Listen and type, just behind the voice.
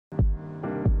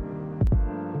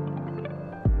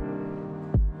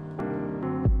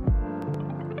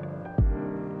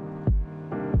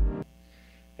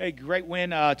Hey, great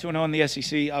win, 2-0 in the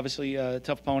SEC. Obviously,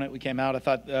 tough opponent. We came out. I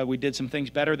thought we did some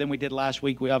things better than we did last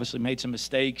week. We obviously made some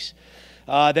mistakes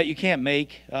that you can't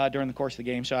make during the course of the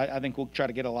game. So I think we'll try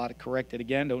to get a lot of corrected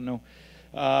again. Don't know.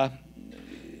 I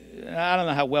don't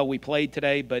know how well we played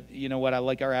today, but you know what? I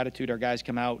like our attitude. Our guys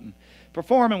come out and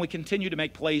perform, and we continue to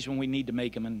make plays when we need to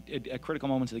make them. And at critical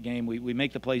moments of the game, we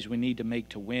make the plays we need to make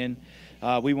to win.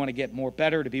 We want to get more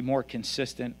better, to be more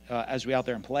consistent as we out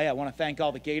there and play. I want to thank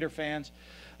all the Gator fans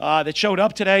that showed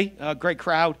up today. Great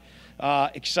crowd.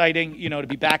 Exciting, to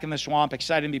be back in the swamp.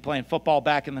 Exciting to be playing football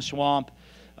back in the swamp.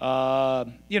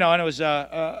 And it was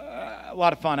a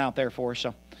lot of fun out there for us.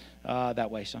 So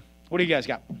that way. So what do you guys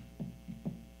got?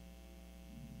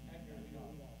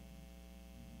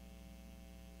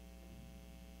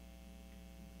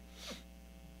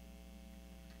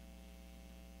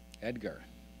 Edgar.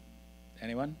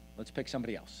 Anyone? Let's pick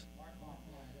somebody else.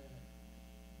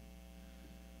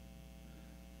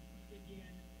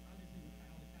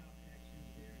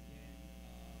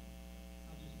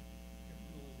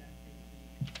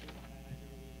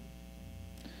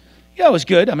 Yeah, it was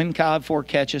good. I mean, Kyle had 4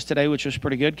 catches today, which was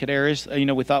pretty good. Kadarius,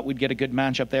 we thought we'd get a good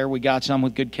matchup there. We got some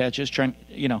with good catches.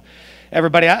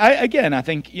 Everybody. I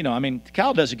think,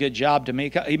 Kyle does a good job to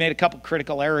me. He made a couple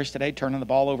critical errors today, turning the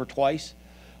ball over twice.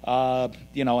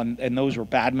 And those were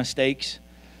bad mistakes,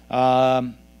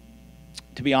 to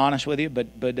be honest with you. But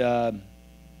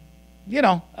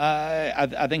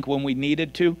I think when we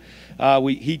needed to,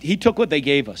 he took what they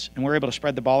gave us, and we were able to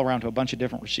spread the ball around to a bunch of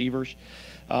different receivers.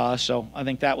 So I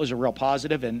think that was a real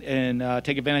positive, and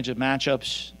take advantage of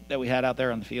matchups that we had out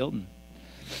there on the field, and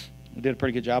we did a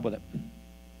pretty good job with it.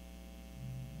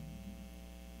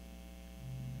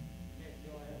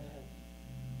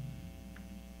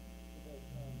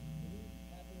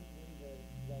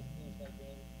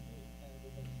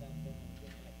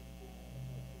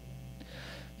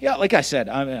 Yeah, like I said,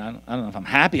 I don't know if I'm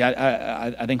happy.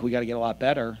 I think we got to get a lot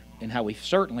better in how we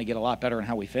certainly get a lot better in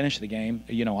how we finish the game.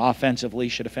 Offensively,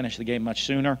 should have finished the game much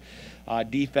sooner.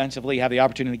 Defensively, have the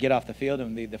opportunity to get off the field.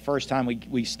 And the first time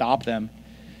we stopped them,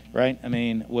 right,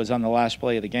 was on the last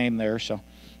play of the game there. So,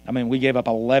 we gave up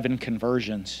 11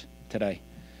 conversions today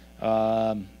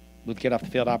with get off the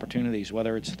field opportunities,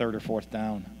 whether it's third or fourth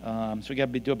down. So we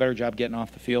got to do a better job getting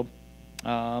off the field.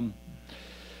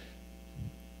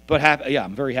 But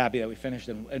I'm very happy that we finished.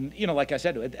 And like I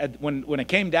said, when it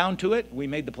came down to it, we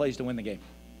made the plays to win the game.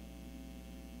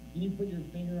 Can you put your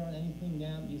finger on anything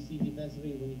now you see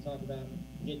defensively when you talk about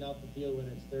getting off the field, whether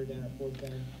it's third down or fourth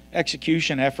down?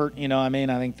 Execution, effort. I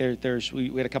think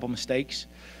we had a couple mistakes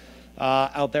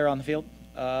out there on the field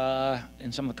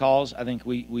in some of the calls. I think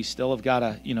we still have got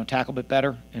to tackle a bit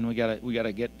better, and we got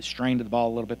to get strained to the ball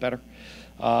a little bit better.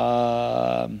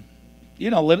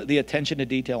 The attention to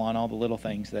detail on all the little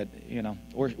things that,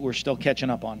 we're still catching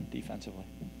up on defensively.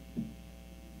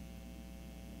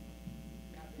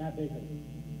 Hey,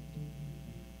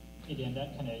 Dan,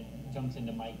 that kind of jumps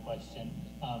into my question.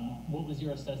 What was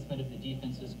your assessment of the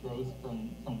defense's growth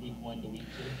from week 1 to week 2?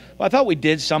 Well, I thought we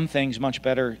did some things much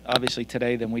better, obviously,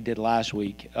 today than we did last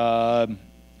week.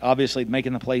 Obviously,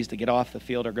 making the plays to get off the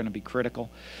field are going to be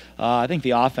critical. I think the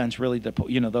offense really,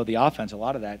 though the offense, a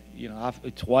lot of that,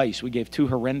 twice. We gave 2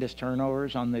 horrendous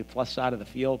turnovers on the plus side of the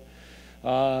field.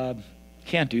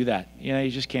 Can't do that.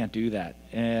 You just can't do that.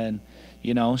 And,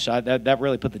 so that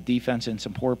really put the defense in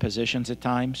some poor positions at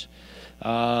times.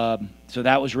 So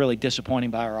that was really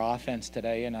disappointing by our offense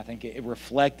today, and I think it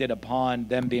reflected upon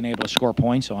them being able to score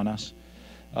points on us.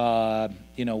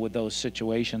 With those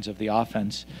situations of the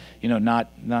offense, not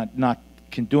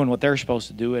doing what they're supposed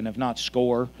to do, and if not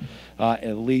score,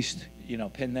 at least,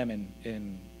 pin them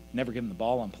and never give them the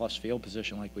ball on plus field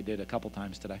position like we did a couple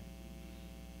times today.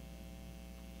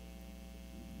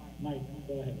 Mike,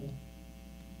 go ahead.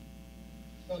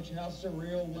 Coach, how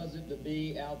surreal was it to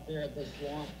be out there at the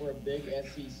swamp for a big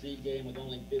SEC game with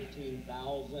only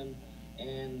 15,000?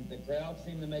 And the crowd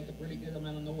seemed to make a pretty good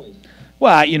amount of noise.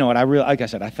 Well, like I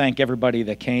said, I thank everybody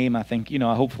that came. I think,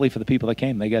 hopefully for the people that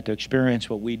came, they got to experience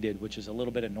what we did, which is a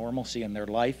little bit of normalcy in their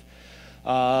life.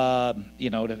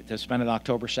 To spend an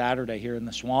October Saturday here in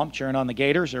the swamp cheering on the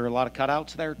Gators. There were a lot of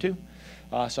cutouts there, too.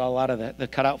 I saw a lot of the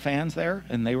cutout fans there,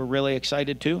 and they were really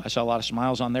excited, too. I saw a lot of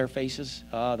smiles on their faces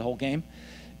the whole game.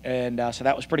 And so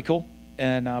that was pretty cool.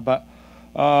 And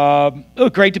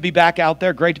great to be back out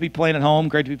there. Great to be playing at home.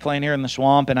 Great to be playing here in the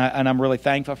swamp. And I'm really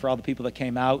thankful for all the people that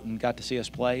came out and got to see us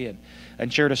play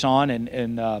and cheered us on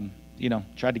and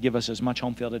tried to give us as much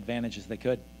home field advantage as they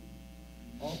could.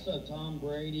 Also, Tom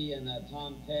Brady and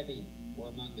Tom Petty were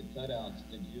among the cutouts.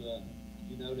 Did you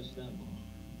notice them?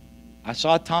 I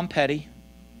saw Tom Petty.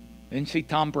 Didn't see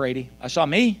Tom Brady. I saw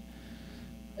me.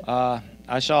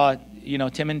 I saw,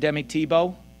 Tim and Demi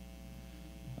Tebow.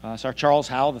 I saw Charles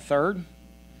Howell III.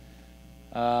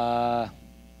 I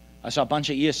saw a bunch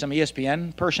of some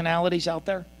ESPN personalities out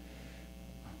there.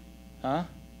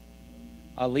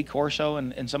 Lee Corso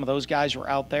and some of those guys were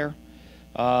out there.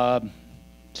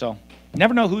 So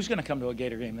never know who's going to come to a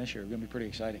Gator game this year. It's going to be pretty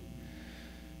exciting.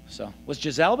 So was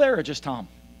Giselle there or just Tom?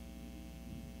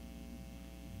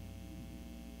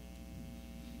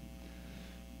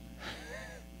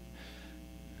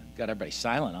 Got everybody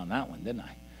silent on that one, didn't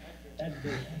I?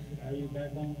 Are you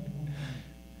back on?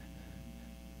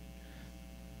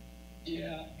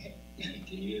 Yeah. Can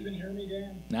you even hear me,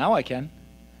 Dan? Now I can.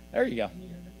 There you go. Can you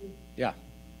hear me? Yeah.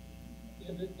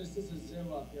 Yeah, this is a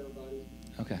Zoom up here, buddy.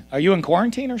 Okay. Are you in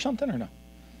quarantine or something or no?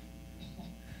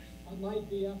 I might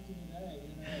be after today,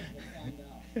 we'll find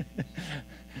out.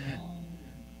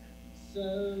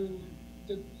 So,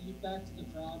 back to the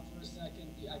crowd for a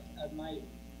second. I might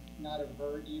not have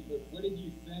heard you, but what did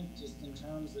you think just in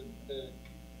terms of the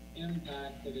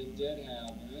impact that it did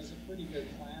have? And it was a pretty good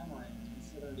clamoring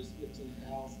considering just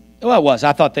 15,000. Well, it was.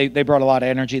 I thought they brought a lot of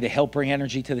energy. They helped bring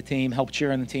energy to the team, helped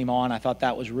cheering the team on. I thought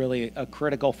that was really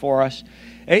critical for us.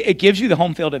 It gives you the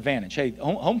home field advantage. Hey,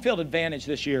 home field advantage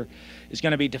this year is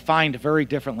going to be defined very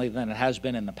differently than it has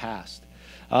been in the past.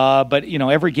 But,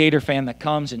 every Gator fan that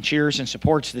comes and cheers and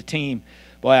supports the team,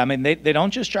 boy, I mean, they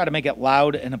don't just try to make it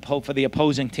loud and for the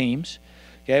opposing teams,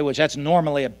 okay, which that's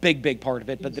normally a big part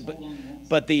of it.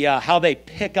 But the how they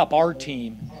pick up our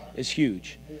team is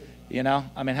huge.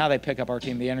 I mean, how they pick up our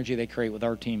team, the energy they create with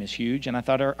our team is huge. And I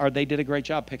thought they did a great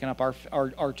job picking up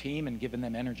our team and giving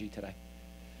them energy today.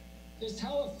 Just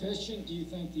how efficient do you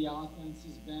think the offense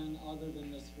has been other than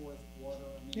this fourth quarter?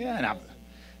 I mean, Yeah,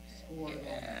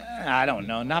 I don't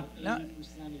know. Not 80%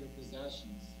 of your possessions.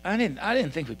 I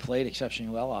didn't think we played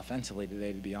exceptionally well offensively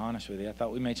today, to be honest with you. I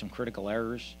thought we made some critical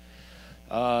errors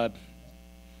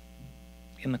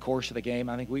in the course of the game.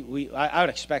 I think I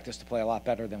would expect us to play a lot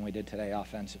better than we did today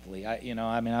offensively.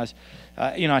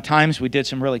 At times we did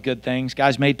some really good things.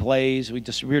 Guys made plays. We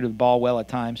distributed the ball well at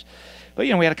times. But,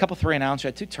 we had a couple 3-and-outs. We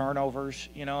had 2 turnovers.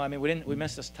 We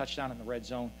missed this touchdown in the red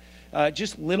zone.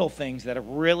 Just little things that are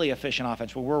really efficient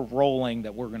offense where we're rolling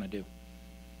that we're going to do.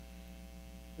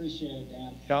 Appreciate it,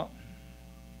 Dan. Yeah.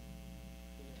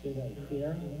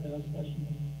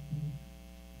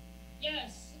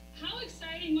 Yes. How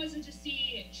exciting was it to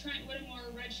see Trent Whittemore,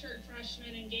 redshirt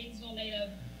freshman and Gainesville native,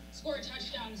 score a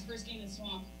touchdown in his first game in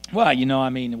Swamp? Well,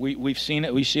 we've seen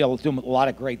it. We see a lot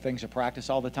of great things at practice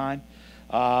all the time.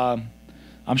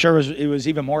 I'm sure it was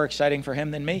even more exciting for him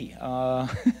than me.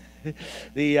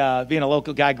 Being a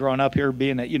local guy growing up here,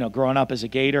 growing up as a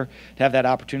Gator, to have that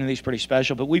opportunity is pretty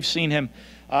special. But we've seen him,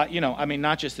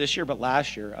 not just this year, but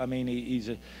last year. I mean, he's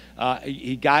a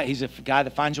guy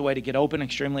that finds a way to get open,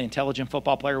 extremely intelligent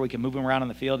football player. We can move him around on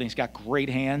the field, and he's got great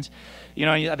hands.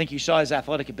 I think you saw his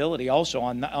athletic ability also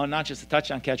on not just the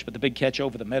touchdown catch, but the big catch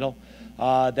over the middle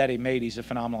that he made. He's a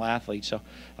phenomenal athlete. So,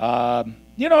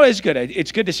 it's good.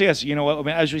 It's good to see us.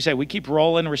 As we say, we keep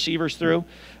rolling receivers through,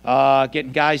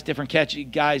 getting guys different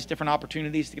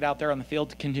opportunities to get out there on the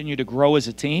field to continue to grow as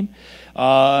a team.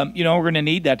 We're going to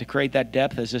need that to create that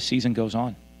depth as this season goes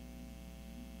on.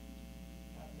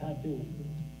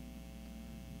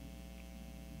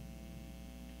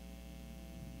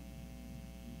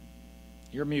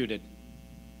 You're muted.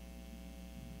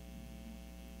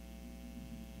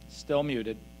 Still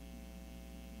muted.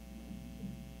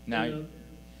 Now.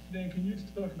 Dan, can you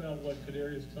talk about what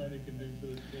Kadarius Toney can do for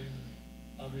this team?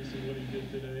 Obviously, what he did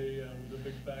today was a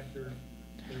big factor.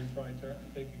 They were probably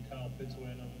taking Kyle Pitts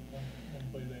away. One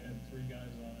play they had 3 guys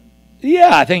on it.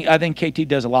 Yeah, I think KT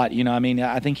does a lot.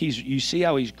 I think you see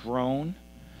how he's grown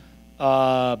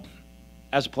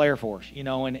as a player for us,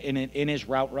 in his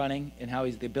route running and how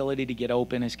he's the ability to get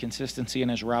open, his consistency in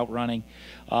his route running.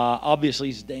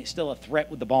 Obviously, he's still a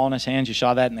threat with the ball in his hands. You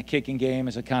saw that in the kicking game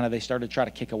as they started to try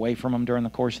to kick away from him during the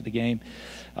course of the game.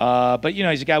 But,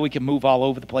 he's a guy we can move all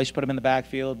over the place, put him in the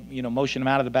backfield, motion him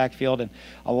out of the backfield. And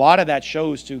a lot of that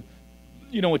shows to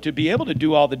be able to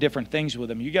do all the different things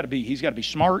with him, he's got to be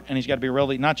smart, and he's got to be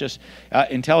really not just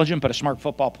intelligent, but a smart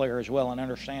football player as well, and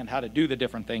understand how to do the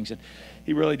different things. And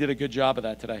he really did a good job of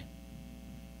that today.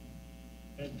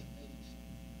 Yeah.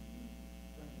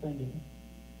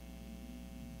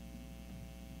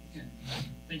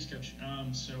 Thanks, Coach.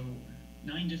 So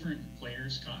 9 different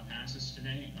players caught passes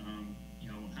today.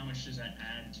 How much does that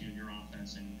add to your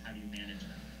offense, and how do you manage that?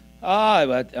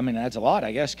 But that's a lot,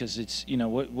 I guess, because it's,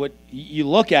 what you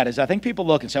look at is, I think people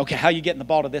look and say, okay, how are you getting the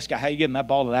ball to this guy? How are you getting that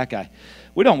ball to that guy?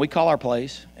 We don't. We call our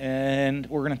plays, and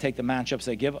we're going to take the matchups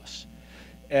they give us.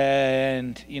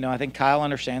 And, I think Kyle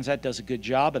understands that, does a good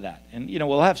job of that. And,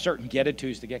 we'll have certain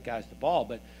get-it-tos to get guys the ball,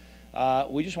 but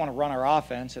we just want to run our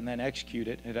offense and then execute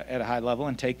it at a high level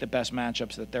and take the best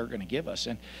matchups that they're going to give us.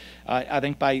 And I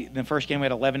think by the first game we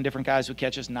had 11 different guys who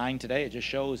catch us, 9 today. It just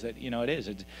shows that,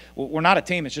 we're not a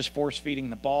team that's just force-feeding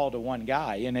the ball to one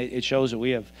guy. And it shows that we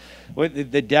have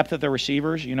the depth of the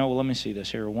receivers. Let me see this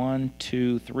here. 1,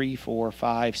 2, 3, 4,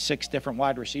 5, 6 different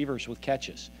wide receivers with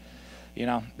catches.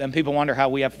 Then people wonder how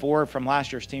we have 4 from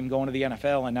last year's team going to the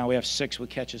NFL, and now we have 6 with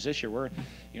catches this year.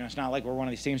 It's not like we're one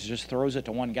of these teams that just throws it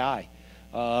to one guy.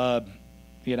 We're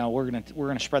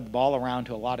gonna spread the ball around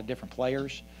to a lot of different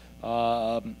players.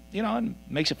 And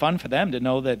makes it fun for them to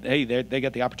know that hey, they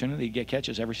get the opportunity to get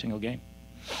catches every single game.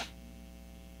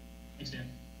 Thanks, Dan.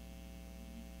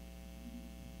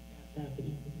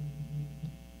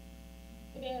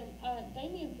 Dan,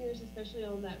 Damian Pierce, especially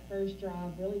on that first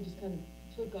drive, really just kind of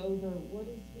took over. What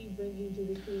is he bringing to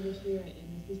this team this year, and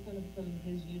is this kind of becoming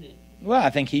his unit? Well, I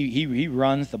think he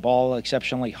runs the ball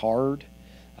exceptionally hard,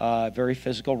 very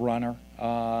physical runner.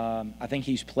 I think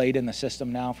he's played in the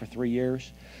system now for 3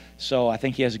 years, so I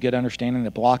think he has a good understanding of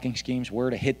the blocking schemes, where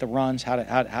to hit the runs, how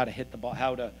to hit the ball,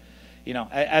 how to,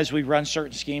 as we run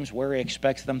certain schemes, where he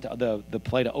expects them to the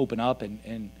play to open up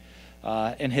and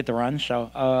hit the run.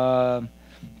 So.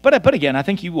 But again, I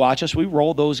think you watch us. We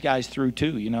roll those guys through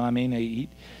too.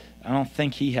 I don't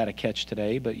think he had a catch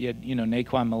today, but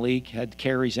Naquan Malik had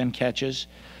carries and catches.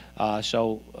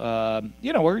 So we're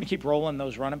going to keep rolling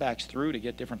those running backs through to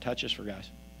get different touches for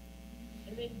guys.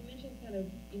 And then you mentioned kind of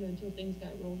until things got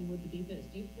rolling with the defense.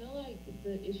 Do you feel like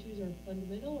the issues are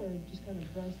fundamental or just kind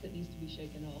of rust that needs to be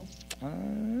shaken off?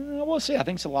 We'll see. I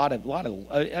think it's a lot of.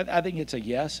 I think it's a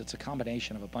yes. It's a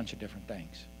combination of a bunch of different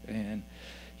things, and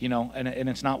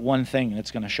it's not one thing that's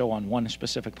going to show on one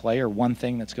specific play or one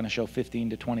thing that's going to show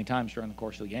 15 to 20 times during the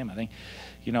course of the game. I think,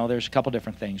 there's a couple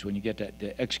different things when you get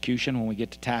to execution, when we get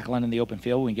to tackling in the open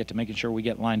field, when we get to making sure we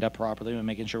get lined up properly, and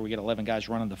making sure we get 11 guys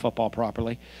running the football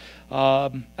properly. I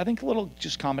think little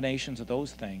just combinations of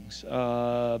those things.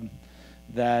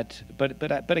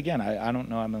 But again, I don't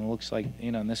know. I mean, it looks like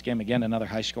in this game again another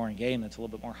high-scoring game. That's a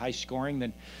little bit more high-scoring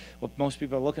than what most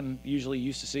people are usually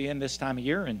used to seeing this time of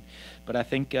year. But I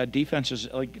think defenses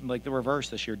like the reverse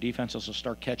this year. Defenses will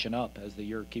start catching up as the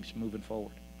year keeps moving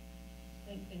forward.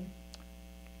 Thanks, Dan.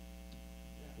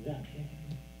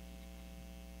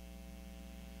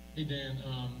 Hey Dan,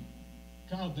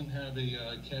 Kyle didn't have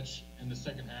a catch in the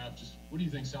second half. Just what do you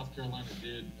think South Carolina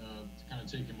did to kind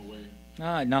of take him away?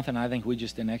 Nothing. I think we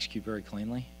just didn't execute very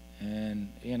cleanly, and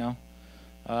I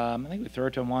think we threw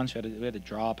it to him once. We had a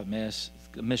drop, a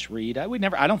misread.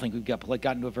 I don't think we've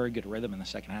gotten to a very good rhythm in the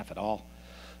second half at all,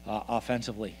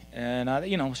 offensively, and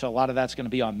so a lot of that's going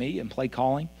to be on me and play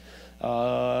calling,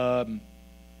 but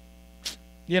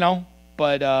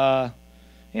our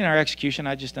execution,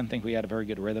 I just didn't think we had a very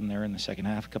good rhythm there in the second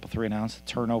half. A couple 3-and-outs, the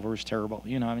turnover was terrible.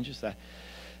 Just that.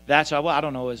 That's I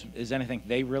don't know is anything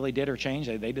they really did or changed.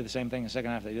 They did the same thing in the second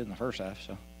half they did in the first half.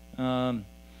 So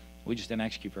we just didn't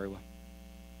execute very well.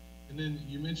 And then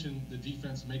you mentioned the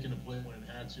defense making a play when it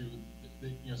had to.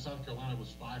 South Carolina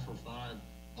was 5 for 5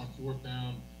 on 4th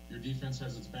down. Your defense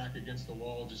has its back against the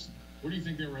wall. Just where do you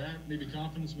think they were at, maybe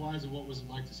confidence-wise, and what was it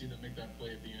like to see them make that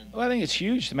play at the end? Well, I think it's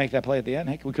huge to make that play at the end.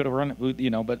 Heck, we could have run it,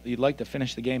 but you'd like to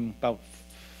finish the game about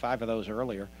 5 of those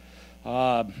earlier.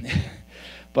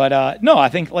 But no, I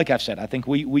think, like I've said, I think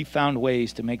we found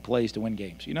ways to make plays to win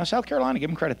games. South Carolina, give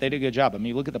them credit, they did a good job. I mean,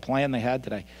 you look at the plan they had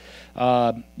today.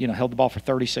 Held the ball for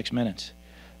 36 minutes.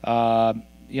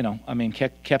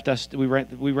 Kept us. We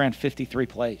ran 53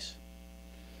 plays.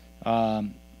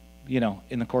 In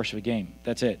the course of a game.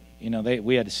 That's it.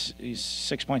 We had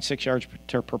 6.6 yards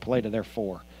per play to their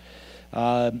 4.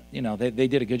 They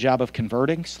did a good job of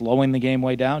converting, slowing the game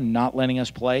way down, not letting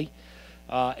us play.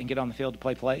 And get on the field to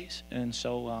play plays. And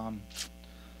so,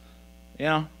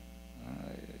 I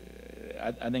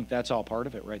think that's all part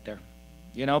of it right there.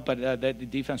 But the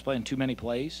defense playing too many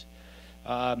plays,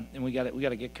 and we got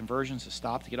to get conversions to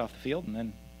stop to get off the field, and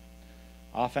then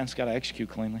offense got to execute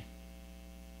cleanly.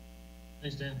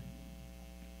 Thanks, Dan.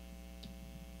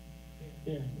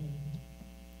 Yeah.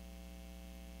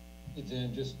 Hey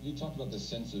Dan, you talked about the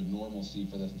sense of normalcy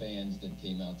for the fans that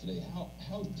came out today.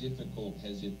 How difficult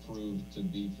has it proved to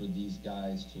be for these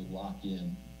guys to lock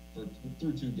in through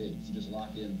 2 games, to just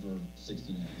lock in for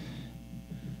 60 minutes?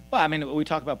 Well, I mean, we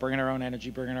talk about bringing our own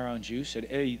energy, bringing our own juice.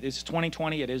 It's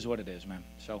 2020. It is what it is, man.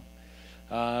 So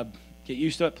get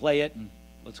used to it, play it, and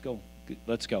let's go.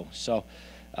 So,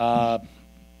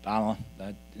 I don't know.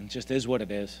 It just is what it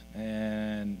is.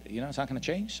 And, it's not going to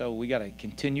change. So we got to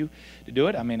continue to do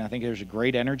it. I mean, I think there's a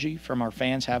great energy from our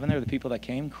fans having there. The people that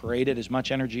came created as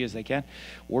much energy as they can.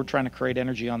 We're trying to create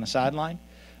energy on the sideline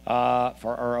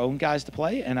for our own guys to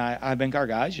play. And I think our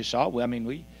guys, you saw,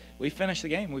 we finished the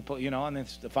game. We put, and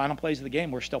it's the final plays of the game,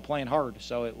 we're still playing hard.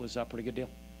 So it was a pretty good deal.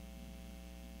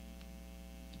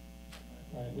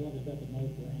 All right, whoever's got the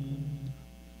mic there.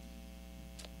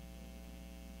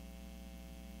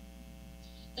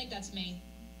 I think that's me.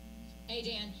 Hey,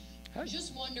 Dan. Hi.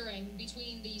 Just wondering,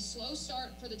 between the slow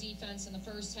start for the defense in the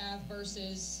first half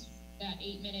versus that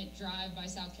 8-minute drive by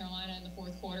South Carolina in the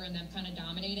fourth quarter and them kind of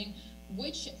dominating,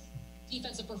 which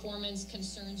defensive performance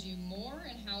concerns you more,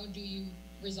 and how do you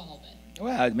resolve it?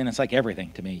 Well, I mean, it's like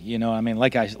everything to me.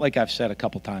 Like I've said a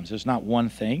couple times, there's not one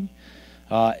thing.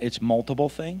 It's multiple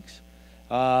things.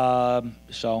 We won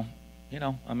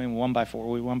by 4.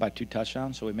 We won by 2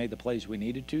 touchdowns, so we made the plays we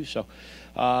needed to. So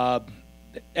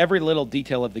every little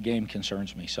detail of the game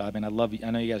concerns me. So, I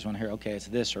know you guys want to hear, okay, it's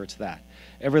this or it's that.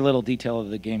 Every little detail of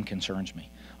the game concerns me.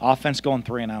 Offense going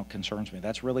 3 and out concerns me.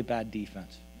 That's really bad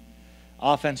defense.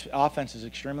 Offense is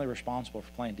extremely responsible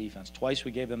for playing defense. Twice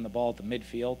we gave them the ball at the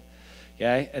midfield,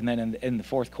 okay? And then in the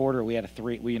fourth quarter, we had a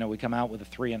 3. We come out with a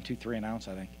 3 and 2 3 and outs,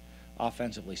 I think,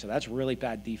 offensively. So that's really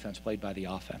bad defense played by the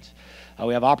offense.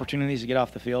 We have opportunities to get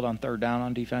off the field on third down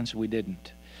on defense. We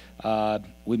didn't.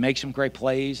 We make some great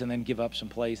plays and then give up some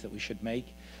plays that we should make.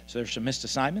 So there's some missed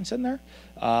assignments in there.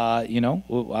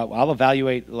 I'll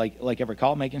evaluate like every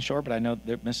call, making sure, but I know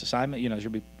there missed assignment.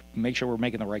 Should be make sure we're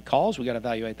making the right calls. We got to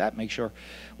evaluate that. Make sure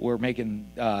we're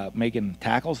making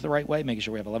tackles the right way. Making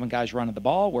sure we have 11 guys running the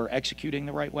ball. We're executing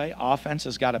the right way. Offense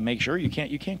has got to make sure you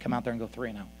can't come out there and go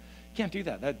 3 and out. You can't do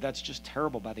that. That's just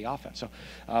terrible by the offense. So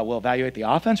we'll evaluate the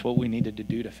offense, what we needed to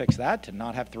do to fix that, to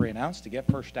not have 3 and outs, to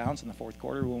get first downs in the fourth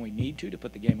quarter when we need to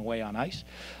put the game away on ice.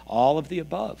 All of the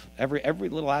above. Every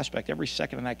little aspect, every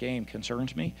second of that game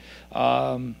concerns me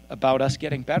about us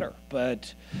getting better.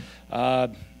 But, I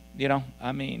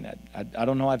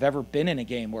don't know I've ever been in a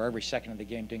game where every second of the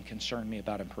game didn't concern me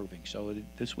about improving. So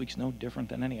this week's no different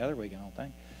than any other week, I don't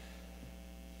think.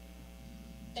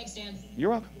 Thanks, Dan. You're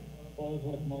welcome.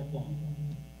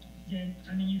 Jen,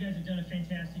 you guys have done a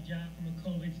fantastic job from a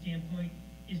COVID standpoint.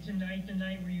 Is tonight the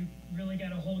night where you really got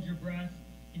to hold your breath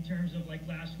in terms of, like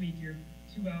last week, you're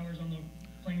 2 hours on the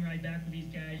plane ride back with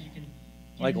these guys? You can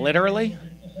like literally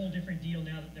a whole different deal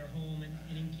now that they're home and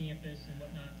in campus and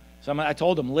whatnot. So I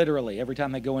told them literally every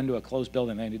time they go into a closed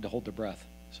building, they need to hold their breath.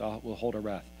 So we'll hold our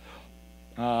breath.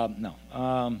 No.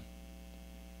 Our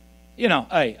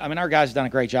guys have done a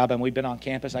great job, and we've been on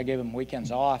campus. I gave them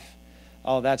weekends off.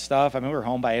 All that stuff. We were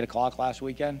home by 8 o'clock last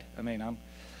weekend. I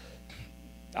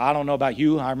don't know about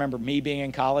you. I remember me being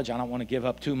in college. I don't want to give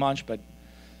up too much, but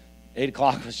 8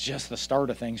 o'clock was just the start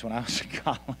of things when I was in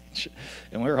college.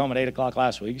 And we were home at 8 o'clock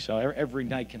last week, so every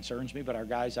night concerns me. But our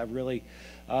guys, I really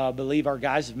believe our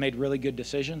guys have made really good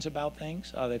decisions about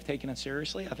things. They've taken it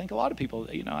seriously. I think a lot of people,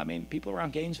 people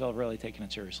around Gainesville have really taken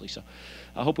it seriously. So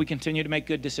I hope we continue to make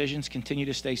good decisions, continue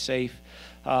to stay safe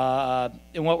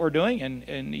in what we're doing,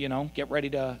 and get ready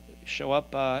to show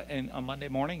up on Monday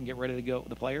morning and get ready to go,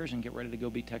 the players, and get ready to go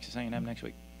beat Texas A&M next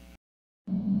week.